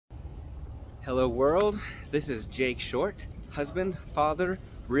Hello world, this is Jake Short, husband, father,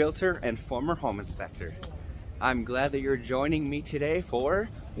 realtor, and former home inspector. I'm glad that you're joining me today for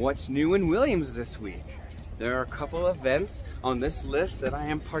What's New in Williams this week. There are a couple events on this list that I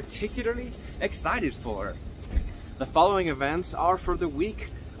am particularly excited for. The following events are for the week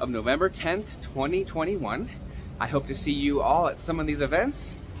of November 10th, 2021. I hope to see you all at some of these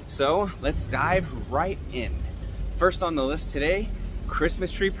events, so let's dive right in. First on the list today,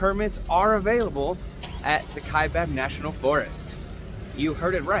 Christmas tree permits are available at the Kaibab National Forest. You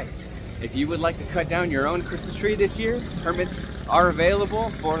heard it right. If you would like to cut down your own Christmas tree this year, permits are available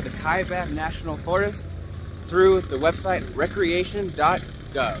for the Kaibab National Forest through the website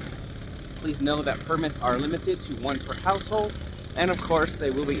recreation.gov. Please know that permits are limited to one per household, and of course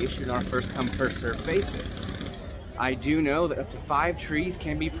they will be issued on a first come first served basis. I do know that up to 5 trees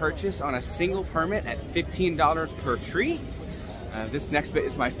can be purchased on a single permit at $15 per tree. This next bit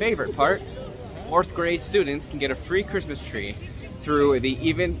is my favorite part. 4th grade students can get a free Christmas tree through the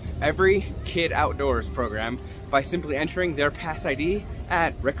Even Every Kid Outdoors program by simply entering their pass ID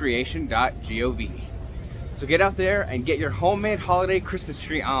at recreation.gov. So get out there and get your homemade holiday Christmas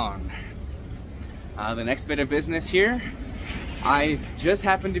tree on. The next bit of business here, I just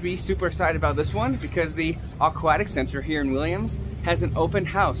happen to be super excited about this one because the Aquatic Center here in Williams has an open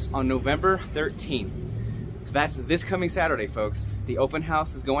house on November 13th. That's this coming Saturday, folks. The open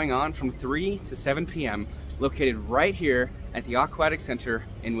house is going on from 3 to 7 p.m. located right here at the Aquatic Center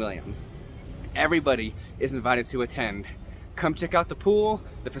in Williams. Everybody is invited to attend. Come check out the pool,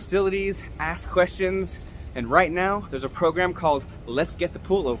 the facilities, ask questions, and right now there's a program called Let's Get the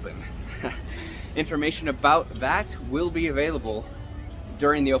Pool Open. Information about that will be available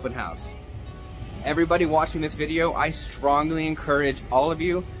during the open house. Everybody watching this video, I strongly encourage all of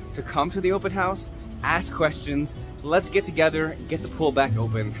you to come to the open house, ask questions, let's get together and get the pool back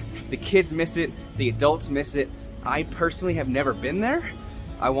open. The kids miss it, the adults miss it. I personally have never been there.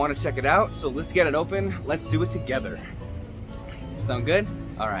 I want to check it out, so let's get it open. Let's do it together. Sound good?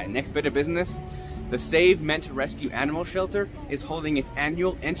 All right, next bit of business. The Save Meant to Rescue Animal Shelter is holding its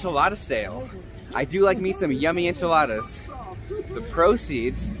annual enchilada sale. I do like me some yummy enchiladas. The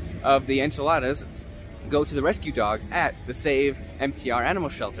proceeds of the enchiladas go to the rescue dogs at the Save MTR Animal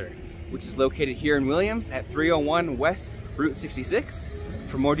Shelter, which is located here in Williams at 301 West Route 66.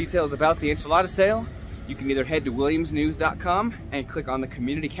 For more details about the enchilada sale, you can either head to williamsnews.com and click on the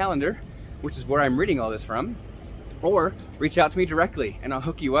community calendar, which is where I'm reading all this from, or reach out to me directly and I'll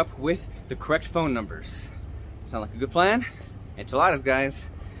hook you up with the correct phone numbers. Sound like a good plan? Enchiladas, guys.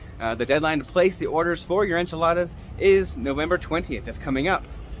 The deadline to place the orders for your enchiladas is November 20th. That's coming up.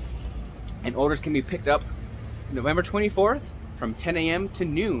 And orders can be picked up November 24th from 10 a.m. to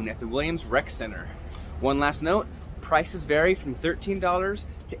noon at the Williams Rec Center. One last note, prices vary from $13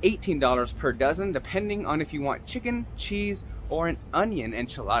 to $18 per dozen depending on if you want chicken, cheese, or an onion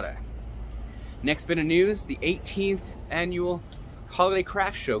enchilada. Next bit of news, the 18th annual Holiday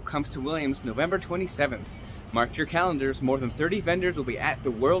Craft Show comes to Williams November 27th. Mark your calendars, more than 30 vendors will be at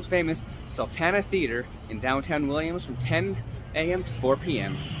the world famous Sultana Theater in downtown Williams from 10 a.m. to 4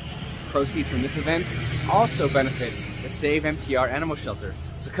 p.m. Proceeds from this event also benefit the Save MTR Animal Shelter.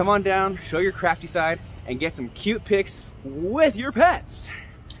 So come on down, show your crafty side, and get some cute pics with your pets.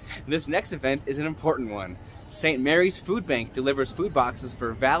 This next event is an important one. St. Mary's Food Bank delivers food boxes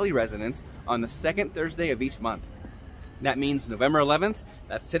for Valley residents on the second Thursday of each month. That means November 11th,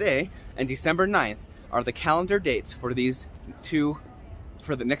 that's today, and December 9th are the calendar dates for the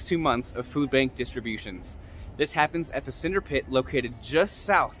next 2 months of food bank distributions. This happens at the Cinder Pit located just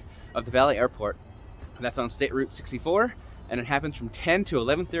south of the Valley Airport. That's on State Route 64, and it happens from 10 to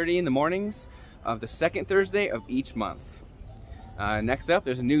 11:30 in the mornings of the second Thursday of each month. Next up,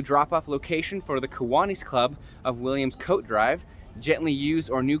 there's a new drop-off location for the Kiwanis Club of Williams Coat Drive. Gently used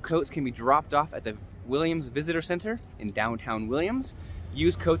or new coats can be dropped off at the Williams Visitor Center in downtown Williams.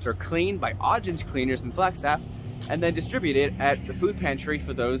 Used coats are cleaned by Ogden's Cleaners and Flagstaff and then distributed at the food pantry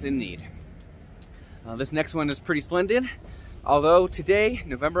for those in need. This next one is pretty splendid. Although today,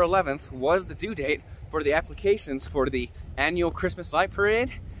 November 11th, was the due date for the applications for the annual Christmas Light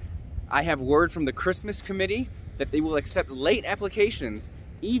Parade, I have word from the Christmas Committee that they will accept late applications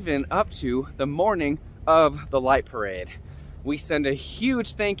even up to the morning of the Light Parade. We send a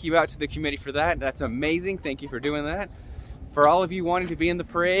huge thank you out to the committee for that. That's amazing. Thank you for doing that. For all of you wanting to be in the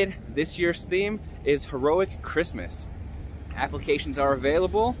parade, this year's theme is Heroic Christmas. Applications are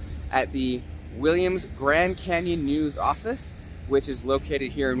available at the Williams Grand Canyon News office, which is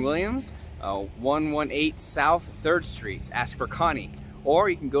located here in Williams, 118 South 3rd Street. Ask for Connie. Or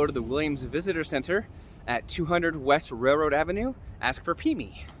you can go to the Williams Visitor Center at 200 West Railroad Avenue. Ask for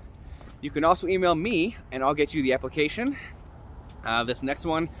Pimi. You can also email me and I'll get you the application. This next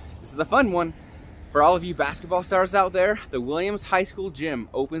one, this is a fun one. For all of you basketball stars out there, the Williams High School Gym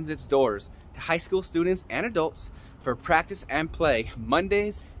opens its doors to high school students and adults for practice and play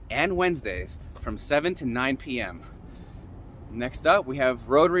Mondays and Wednesdays from 7 to 9 p.m. Next up, we have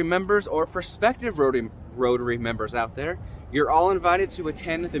Rotary members or prospective Rotary members out there. You're all invited to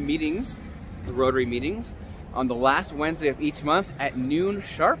attend the meetings, the Rotary meetings, on the last Wednesday of each month at noon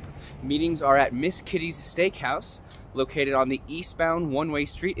sharp. Meetings are at Miss Kitty's Steakhouse, located on the eastbound one-way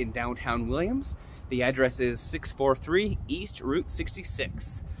street in downtown Williams. The address is 643 East Route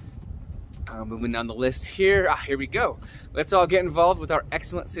 66. Moving down the list here, here we go. Let's all get involved with our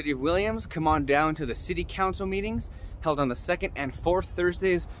excellent city of Williams. Come on down to the City Council meetings held on the second and fourth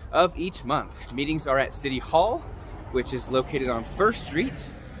Thursdays of each month. Meetings are at City Hall, which is located on First Street.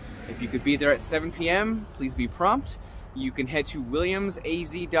 If you could be there at 7 p.m., please be prompt. You can head to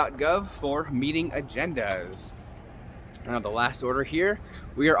williamsaz.gov for meeting agendas. Now the last order here,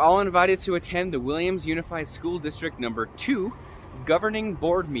 we are all invited to attend the Williams Unified School District number 2 governing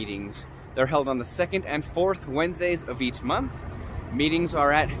board meetings. They're held on the second and fourth Wednesdays of each month. Meetings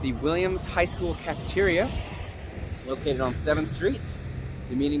are at the Williams High School cafeteria, located on 7th Street.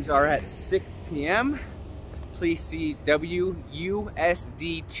 The meetings are at 6 p.m. Please see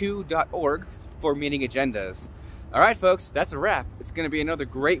WUSD2.org for meeting agendas. All right, folks, that's a wrap. It's going to be another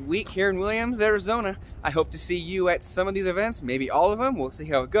great week here in Williams, Arizona. I hope to see you at some of these events, maybe all of them. We'll see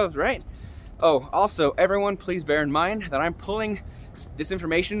how it goes, right? Oh, also, everyone, please bear in mind that I'm pulling this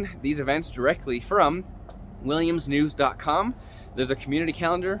information, these events, directly from williamsnews.com. There's a community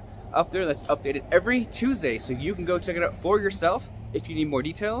calendar up there that's updated every Tuesday, so you can go check it out for yourself if you need more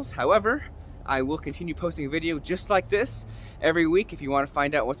details. However, I will continue posting a video just like this every week if you want to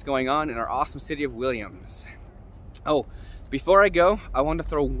find out what's going on in our awesome city of Williams. Oh, before I go, I want to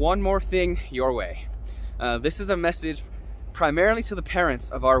throw one more thing your way. This is a message primarily to the parents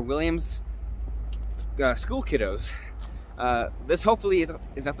of our Williams school kiddos. This hopefully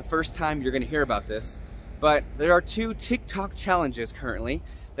is not the first time you're going to hear about this, but there are 2 TikTok challenges currently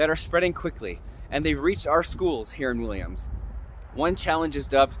that are spreading quickly, and they've reached our schools here in Williams. One challenge is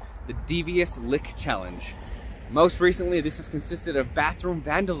dubbed the Devious Lick Challenge. Most recently, this has consisted of bathroom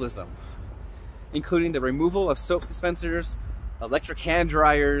vandalism, including the removal of soap dispensers, electric hand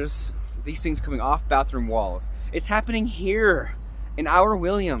dryers, these things coming off bathroom walls. It's happening here in our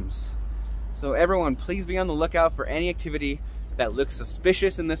Williams. So everyone, please be on the lookout for any activity that looks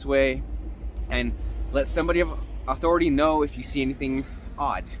suspicious in this way, and let somebody of authority know if you see anything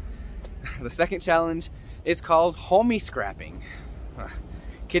odd. The second challenge is called homie scrapping.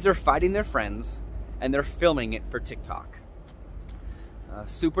 Kids are fighting their friends and they're filming it for TikTok.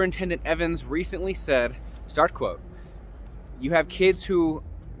 Superintendent Evans recently said, start quote, "You have kids who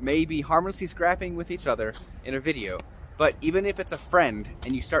may be harmlessly scrapping with each other in a video, but even if it's a friend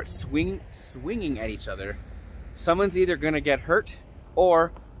and you start swinging at each other, someone's either gonna get hurt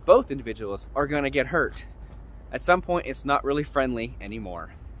or both individuals are gonna get hurt. At some point, it's not really friendly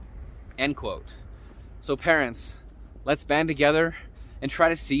anymore." End quote. So parents, let's band together and try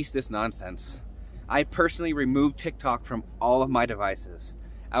to cease this nonsense. I personally removed TikTok from all of my devices.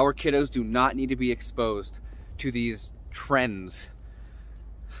 Our kiddos do not need to be exposed to these trends.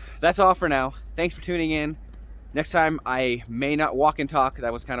 That's all for now. Thanks for tuning in. Next time I may not walk and talk.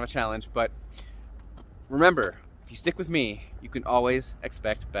 That was kind of a challenge, but remember, if you stick with me, you can always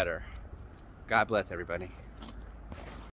expect better. God bless everybody.